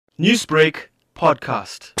Newsbreak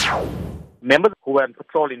Podcast. Members who were on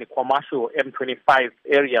patrol in the KwaMashu M25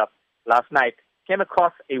 area last night came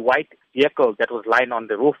across a white vehicle that was lying on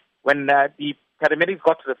the roof. When the paramedics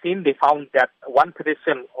got to the scene, they found that one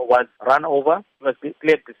pedestrian was run over. He was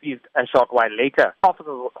declared deceased a short while later.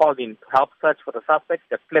 Officers were called in to help search for the suspect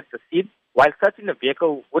that fled the scene. While searching the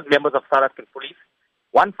vehicle with members of South African police,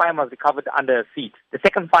 one firearm was recovered under a seat. The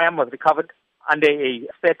second firearm was recovered under a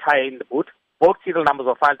spare tire in the boot. Both serial numbers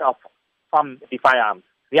were filed off from the firearms.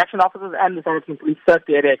 The action officers and the South African police searched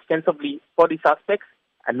the area extensively for the suspects,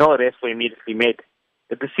 and no arrests were immediately made.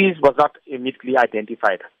 The deceased was not immediately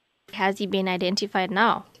identified. Has he been identified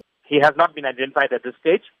now? He has not been identified at this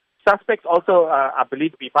stage. Suspects also are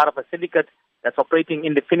believed to be part of a syndicate that's operating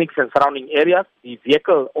in the Phoenix and surrounding areas. The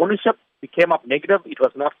vehicle ownership became up negative. It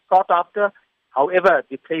was not sought after. However,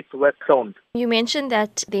 the plates were cloned. You mentioned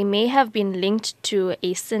that they may have been linked to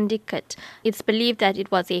a syndicate. It's believed that it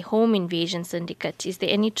was a home invasion syndicate. Is there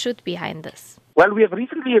any truth behind this? Well, we have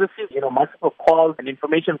recently received multiple calls and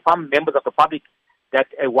information from members of the public that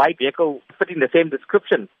a white vehicle fitting the same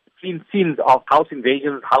description seen scenes of house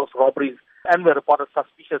invasions, house robberies, and were reported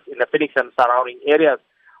suspicious in the Phoenix and surrounding areas.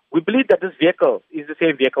 We believe that this vehicle is the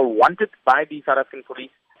same vehicle wanted by the South African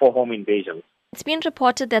police for home invasions. It's been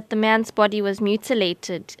reported that the man's body was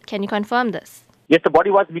mutilated. Can you confirm this? Yes, the body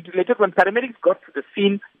was mutilated. When paramedics got to the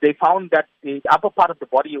scene, they found that the upper part of the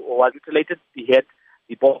body was mutilated. The head,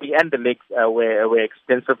 the body, and the legs were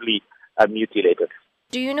extensively mutilated.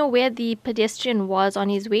 Do you know where the pedestrian was on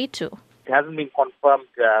his way to? It hasn't been confirmed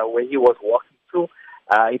where he was walking through.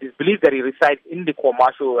 It is believed that he resides in the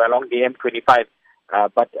KwaMashu along the M25,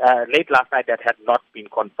 but late last night that had not been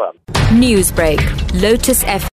confirmed. Newsbreak, Lotus F.